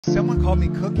Someone called me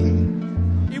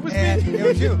Cookie. It was and me. It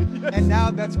was you. And now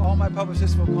that's all my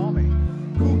publicists will call me.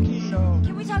 Cookie. So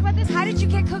Can we talk about this? How did you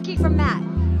get Cookie from Matt?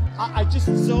 I just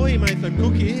saw him. I thought,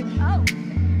 Cookie. Oh.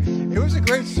 it was a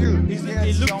great shoot.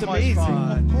 It looked amazing.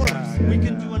 Fun. Of course.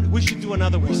 Yeah. We should do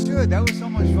another one. We should. That was so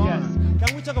much fun. Yes.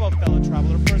 Can we talk about Fellow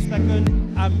Traveler for a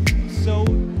second? I'm so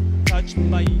touched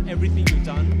by everything you've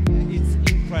done. It's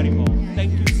incredible.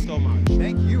 Thank you so much.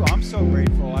 Thank you. I'm so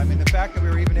grateful. I mean, the fact that we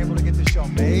were even able to get the show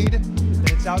made,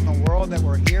 that it's out in the world, that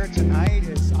we're here tonight,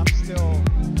 I'm still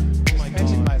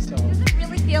pinching myself. Does it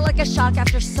really feel like a shock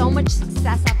after so much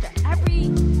success, after every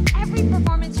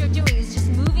performance you're doing is just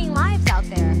moving lives out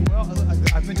there? Well,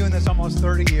 I've been doing this almost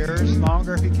 30 years,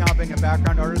 longer if you count being a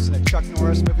background artist in a Chuck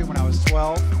Norris movie when I was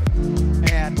 12.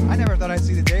 And I never thought I'd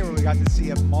see the day where we got to see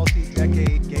a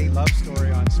multi-decade gay love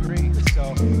story on screen.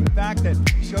 So the fact that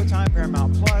Showtime,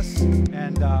 Paramount Plus,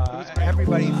 and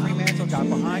everybody in Fremantle got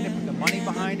behind it, put the money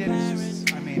behind it, it's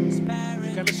just, I mean...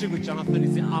 The chemistry with Jonathan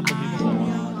is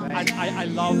unbelievable. I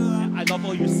love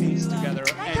all your scenes together.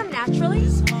 Did that come naturally?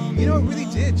 You know, it really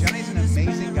did. Johnny's an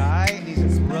amazing guy, and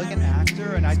he's a brilliant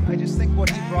actor, and I just think what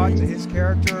he brought to his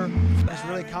character was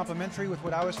really complementary with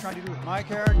what I was trying to do with my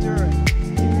character,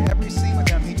 and every scene with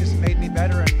him, he just made me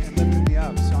better and lifted me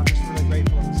up, so I'm just really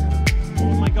grateful it was him.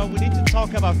 Oh my God, we need to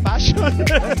talk about fashion.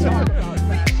 Let's talk about it.